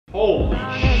Holy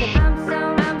shit.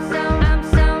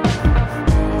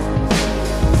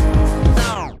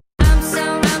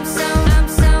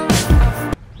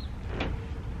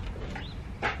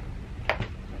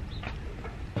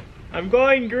 I'm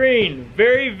going green.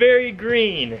 Very, very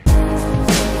green.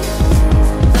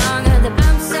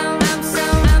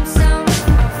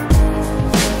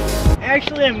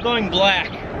 Actually, I'm going black.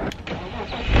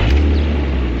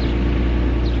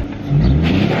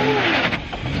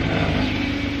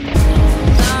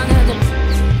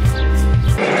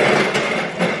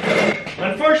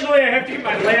 Unfortunately, I have to get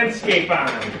my landscape on.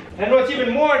 And what's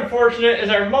even more unfortunate is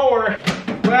our mower,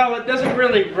 well, it doesn't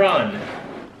really run.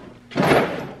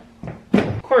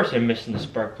 Of course I'm missing the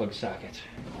spark plug socket.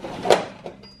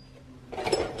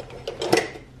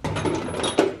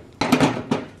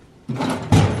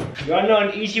 You wanna know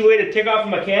an easy way to tick off a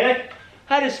mechanic?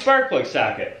 Hide a spark plug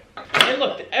socket. I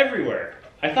looked everywhere.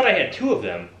 I thought I had 2 of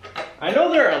them. I know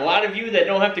there are a lot of you that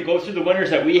don't have to go through the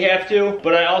winters that we have to,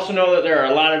 but I also know that there are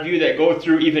a lot of you that go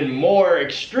through even more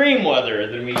extreme weather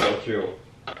than we go through.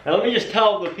 Now let me just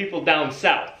tell the people down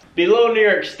south, below New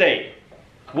York State,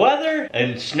 weather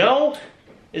and snow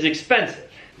is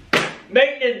expensive.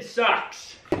 Maintenance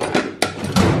sucks.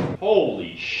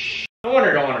 Holy sh! No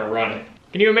wonder I don't want to run it.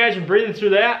 Can you imagine breathing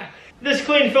through that? This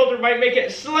clean filter might make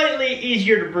it slightly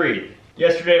easier to breathe.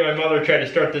 Yesterday my mother tried to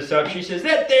start this up. She says,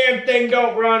 that damn thing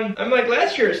don't run. I'm like,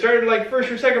 last year it started like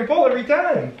first or second pull every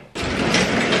time.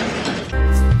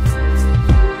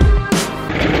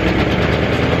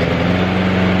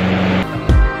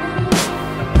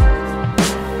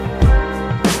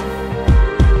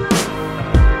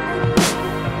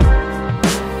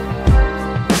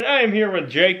 I am here with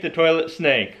Jake the Toilet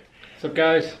Snake. What's up,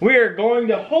 guys? We are going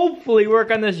to hopefully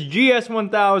work on this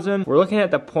GS1000. We're looking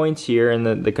at the points here and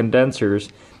the condensers,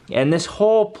 and this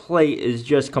whole plate is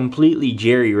just completely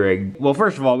jerry-rigged. Well,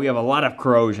 first of all, we have a lot of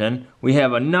corrosion. We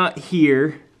have a nut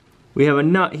here, we have a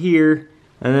nut here,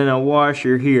 and then a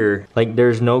washer here. Like,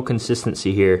 there's no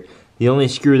consistency here. The only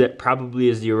screw that probably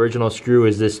is the original screw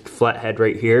is this flathead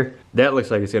right here. That looks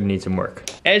like it's gonna need some work.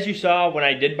 As you saw when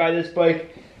I did buy this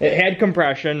bike, it had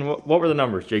compression. What were the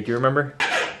numbers, Jake? Do you remember?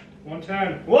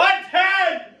 110.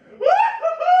 110!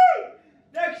 Woo-hoo-hoo!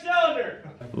 Next cylinder!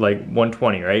 Like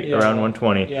 120, right? Yeah. Around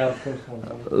 120. Yeah, close to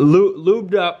 120.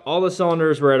 Lubed up, all the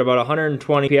cylinders were at about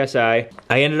 120 PSI.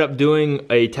 I ended up doing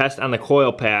a test on the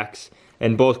coil packs,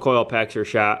 and both coil packs are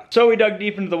shot. So we dug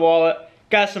deep into the wallet,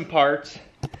 got some parts.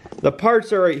 The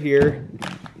parts are right here.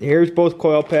 Here's both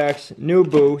coil packs, new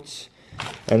boots,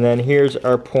 and then here's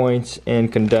our points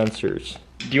and condensers.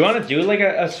 Do you want to do like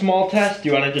a small test? Do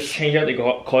you want to just change out the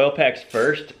coil packs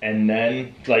first and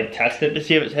then like test it to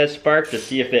see if it has spark, to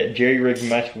see if that jerry-rigged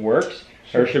mesh works?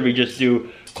 Or should we just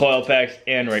do coil packs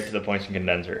and right to the points and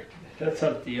condenser? That's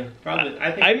up to you. Probably.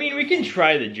 I mean, we can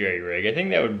try the jerry-rig. I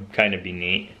think that would kind of be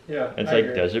neat. Yeah. It's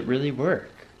like, does it really work?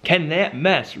 Can that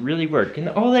mess really work? Can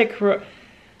all that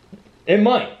it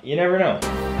might. You never know.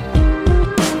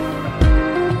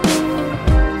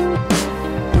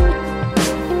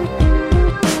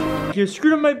 You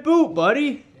screwed up my boot,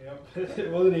 buddy. Yep.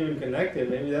 It wasn't even connected.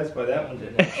 Maybe that's why that one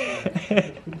didn't.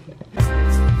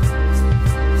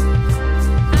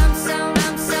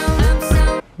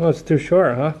 Well, it's too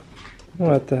short, huh?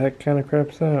 What the heck kind of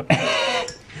crap's that?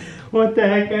 What the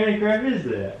heck kind of crap is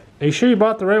that? Are you sure you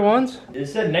bought the right ones? It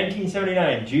said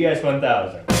 1979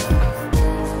 GS1000.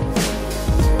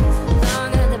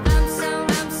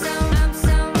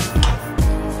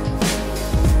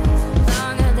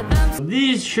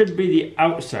 These should be the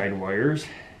outside wires.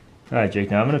 All right,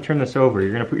 Jake, now I'm gonna turn this over.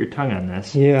 You're gonna put your tongue on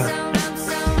this. Yeah.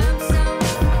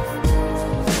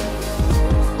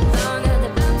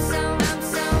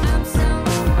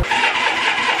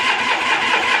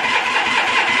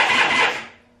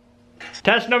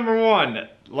 Test number 1.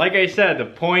 Like I said, the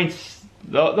points,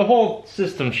 the whole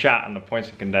system's shot on the points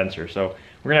and condenser, so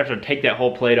we're gonna have to take that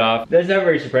whole plate off. That's not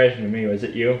very surprising to me, was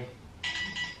it you?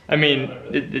 I mean,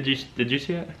 did you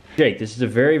see it? Jake, this is a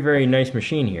very, very nice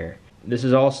machine here. This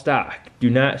is all stock. Do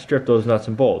not strip those nuts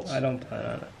and bolts. I don't plan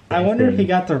on it. I wonder if he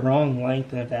got the wrong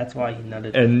length, if that's why he nutted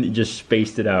it. And just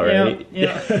spaced it out, right?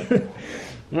 Yeah.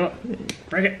 Well,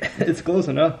 break it. It's close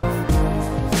enough.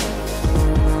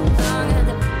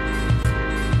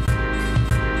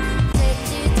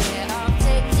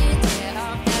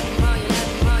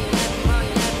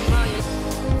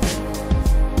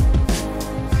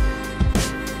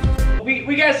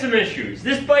 We got some issues.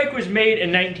 parts. This bike was made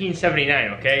in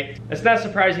 1979, okay? It's not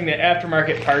surprising that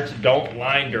aftermarket parts don't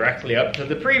line directly up to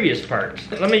the previous parts.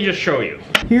 Let me just show you.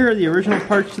 Here are the original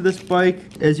parts to this bike.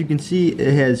 As you can see,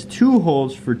 it has 2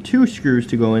 holes for 2 screws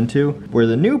to go into, where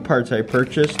the new parts I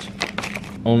purchased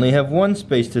only have 1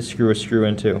 space to screw a screw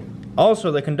into.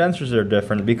 Also, the condensers are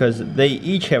different because they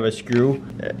each have a screw.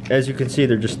 As you can see,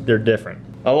 they're different.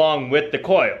 Along with the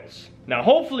coils. Now,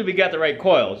 hopefully we got the right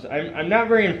coils. I'm not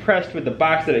very impressed with the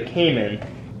box that it came in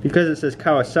because it says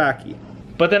Kawasaki.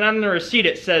 But then on the receipt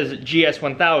it says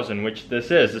GS1000, which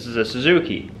this is a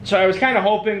Suzuki. So I was kind of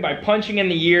hoping by punching in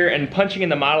the year and punching in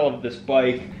the model of this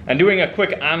bike and doing a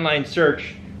quick online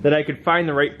search that I could find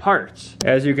the right parts.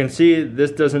 As you can see,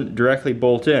 this doesn't directly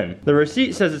bolt in. The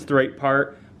receipt says it's the right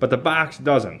part, but the box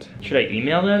doesn't. Should I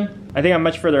email them? I think I'm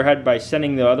much further ahead by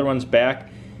sending the other ones back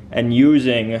and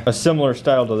using a similar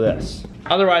style to this.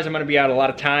 Otherwise, I'm gonna be out a lot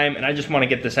of time, and I just wanna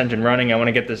get this engine running. I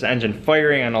wanna get this engine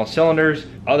firing on all cylinders.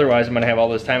 Otherwise, I'm gonna have all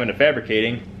this time into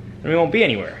fabricating, and we won't be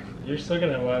anywhere. You're still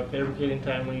gonna have a lot of fabricating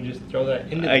time when you just throw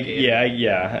that into the game.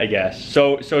 Yeah, I guess.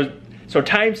 So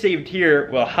time saved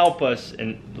here will help us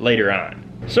later on.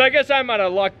 So I guess I'm out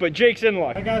of luck, but Jake's in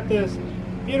luck. I got this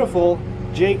beautiful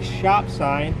Jake's shop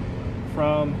sign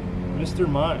from Mr.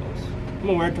 Miles. I'm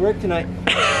gonna wear it to work tonight.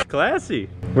 Classy.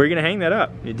 Where are you gonna hang that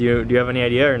up? Do you have any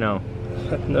idea or no?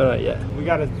 No, not yet. We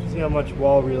gotta see how much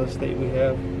wall real estate we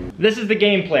have. This is the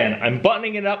game plan. I'm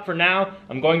buttoning it up for now.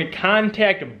 I'm going to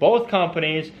contact both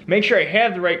companies, make sure I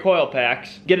have the right coil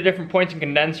packs, get a different points and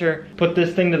condenser, put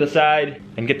this thing to the side,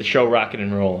 and get the show rocking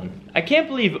and rolling. I can't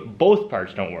believe both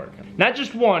parts don't work. Not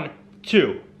just 1,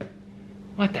 2.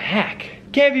 What the heck?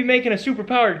 Can't be making a super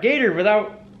powered Gator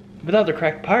without the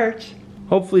correct parts.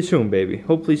 Hopefully soon, baby.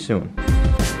 Hopefully soon.